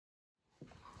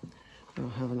I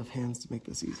don't have enough hands to make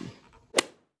this easy.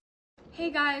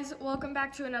 Hey guys, welcome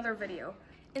back to another video.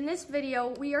 In this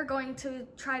video, we are going to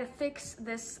try to fix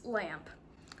this lamp.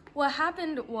 What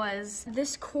happened was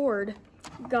this cord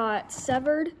got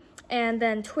severed and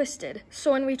then twisted.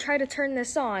 So when we try to turn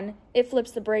this on, it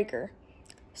flips the breaker.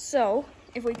 So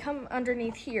if we come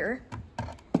underneath here,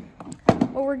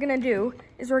 what we're gonna do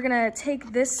is we're gonna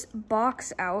take this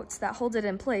box out that holds it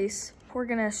in place. We're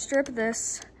gonna strip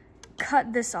this,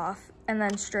 cut this off, and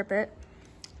then strip it,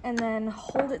 and then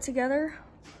hold it together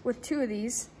with two of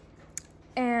these,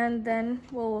 and then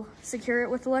we'll secure it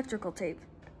with electrical tape.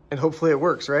 And hopefully it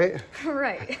works, right?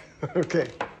 Right. Okay.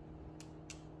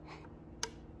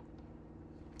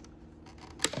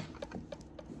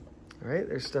 All right,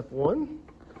 there's step one.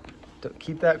 Don't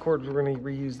keep that cord, we're gonna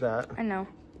reuse that. I know.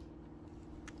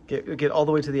 Get all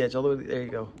the way to the edge, all the way, there you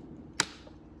go.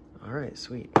 All right,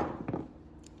 sweet.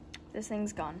 This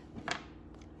thing's gone.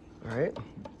 All right.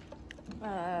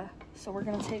 So we're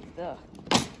gonna take the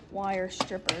wire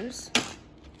strippers.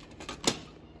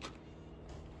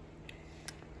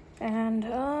 And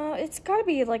it's gotta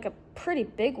be like a pretty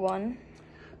big one.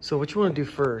 So what you want to do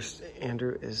first,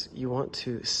 Andrew, is you want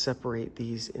to separate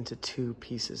these into two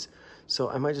pieces. So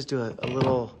I might just do a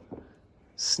little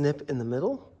snip in the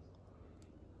middle.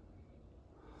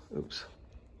 Oops.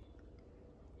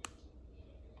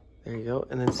 There you go.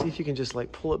 And then see if you can just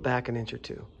like pull it back an inch or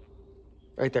two.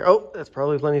 Right there. Oh, that's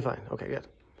probably plenty fine. Okay, good.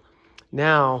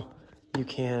 Now you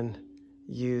can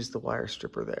use the wire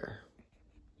stripper there.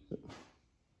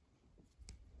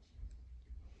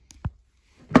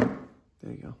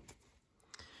 There you go.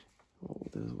 What we'll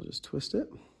do is we'll just twist it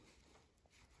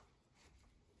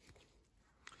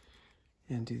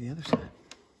and do the other side.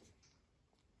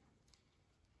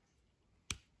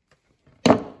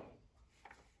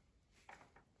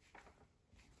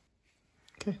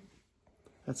 Okay,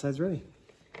 that side's ready.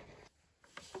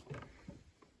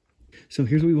 So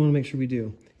here's what we want to make sure we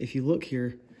do. If you look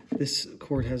here, this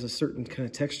cord has a certain kind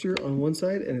of texture on one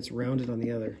side and it's rounded on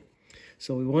the other.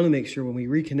 So we want to make sure when we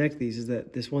reconnect these is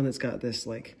that this one that's got this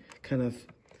like kind of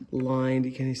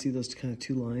lined, can you see those kind of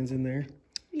two lines in there?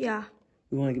 Yeah.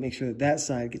 We want to make sure that that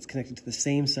side gets connected to the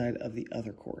same side of the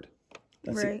other cord.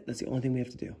 That's right. it. That's the only thing we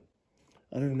have to do.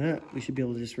 Other than that, we should be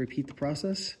able to just repeat the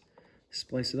process,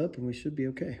 splice it up, and we should be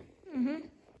okay. Mm-hmm.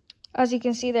 As you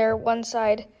can see there, one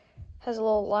side has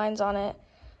little lines on it,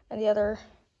 and the other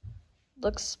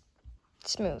looks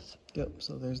smooth. Yep,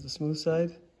 so there's the smooth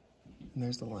side, and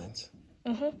there's the lines.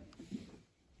 Mm-hmm.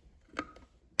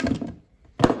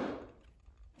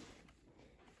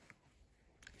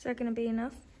 Is that gonna be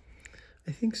enough?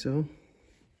 I think so.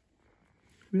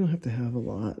 We don't have to have a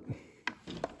lot.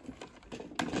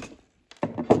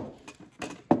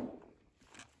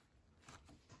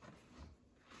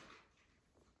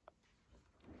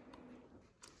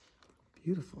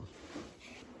 Beautiful.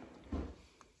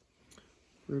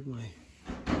 Where'd my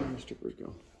wire strippers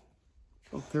go?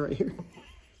 Oh, they're right here.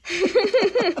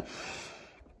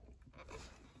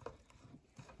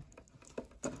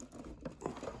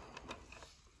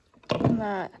 And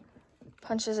that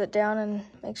punches it down and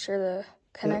makes sure the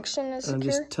connection is secure. I'm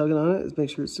just tugging on it to make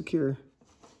sure it's secure.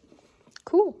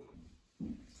 Cool.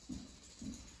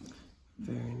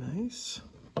 Very nice.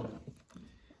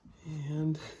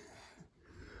 And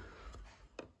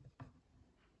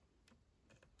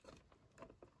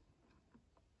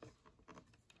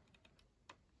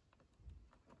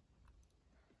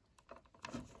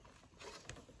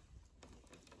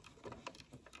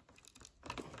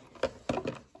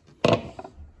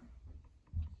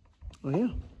oh yeah.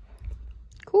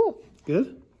 Cool.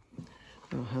 Good?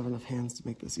 I don't have enough hands to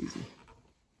make this easy.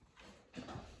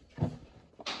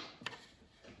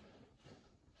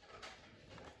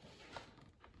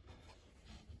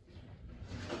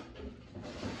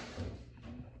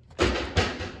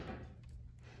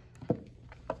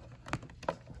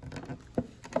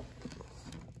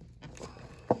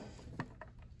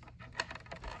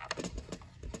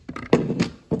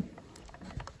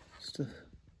 Just a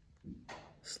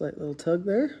slight little tug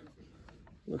there.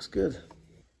 Looks good.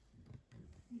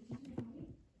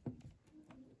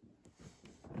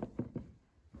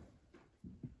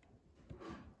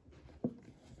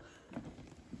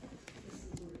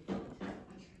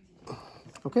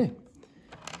 Okay.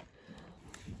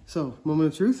 So,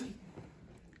 moment of truth,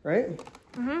 right?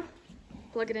 Mm-hmm.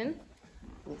 Plug it in.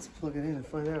 Let's plug it in and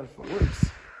find out if it works.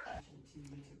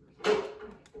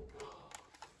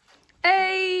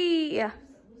 Hey!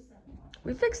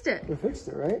 We fixed it. We fixed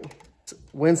it, right?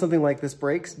 When something like this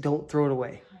breaks, don't throw it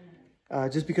away.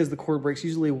 Just because the cord breaks,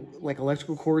 usually like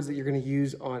electrical cords that you're going to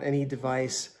use on any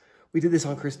device We did this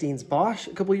on Christine's Bosch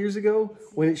a couple years ago.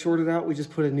 When it shorted out, we just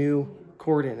put a new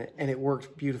cord in it and it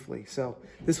worked beautifully. So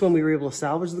this one we were able to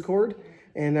salvage the cord,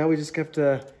 and now we just have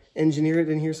to engineer it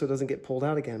in here so it doesn't get pulled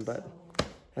out again, but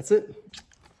that's it.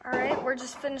 All right, we're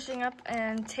just finishing up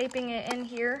and taping it in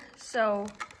here so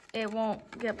it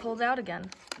won't get pulled out again.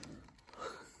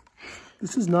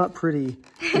 This is not pretty,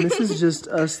 and this is just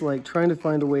us like trying to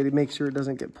find a way to make sure it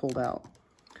doesn't get pulled out.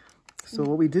 So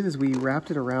what we did is we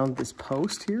wrapped it around this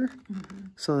post here,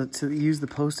 so that to use the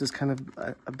post as kind of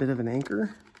a bit of an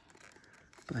anchor.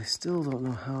 But I still don't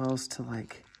know how else to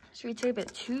like... Should we tape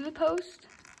it to the post?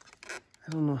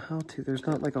 I don't know how to. There's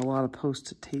not like a lot of posts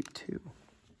to tape to.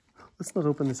 Let's not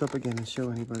open this up again and show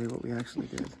anybody what we actually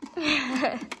did.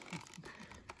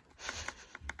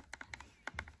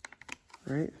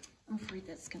 Right? I'm afraid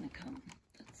that's gonna come.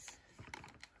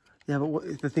 Yeah,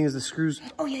 but the thing is the screws...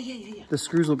 Oh, yeah. The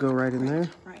screws will go right in there.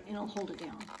 Right, and it'll hold it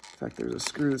down. In fact, there's a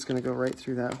screw that's going to go right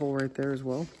through that hole right there as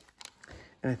well.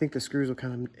 And I think the screws will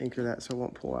kind of anchor that so it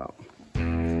won't pull out.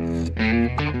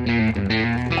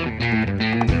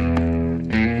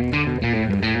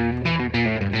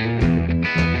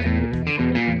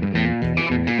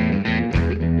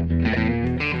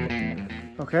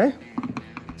 Okay,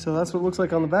 so that's what it looks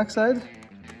like on the back side,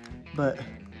 but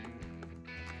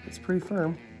it's pretty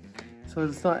firm. So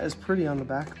it's not as pretty on the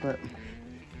back, but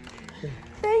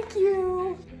thank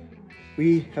you.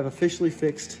 We have officially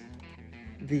fixed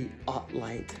the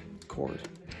OttLite cord.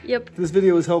 Yep. If this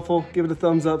video was helpful, give it a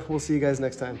thumbs up. We'll see you guys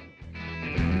next time.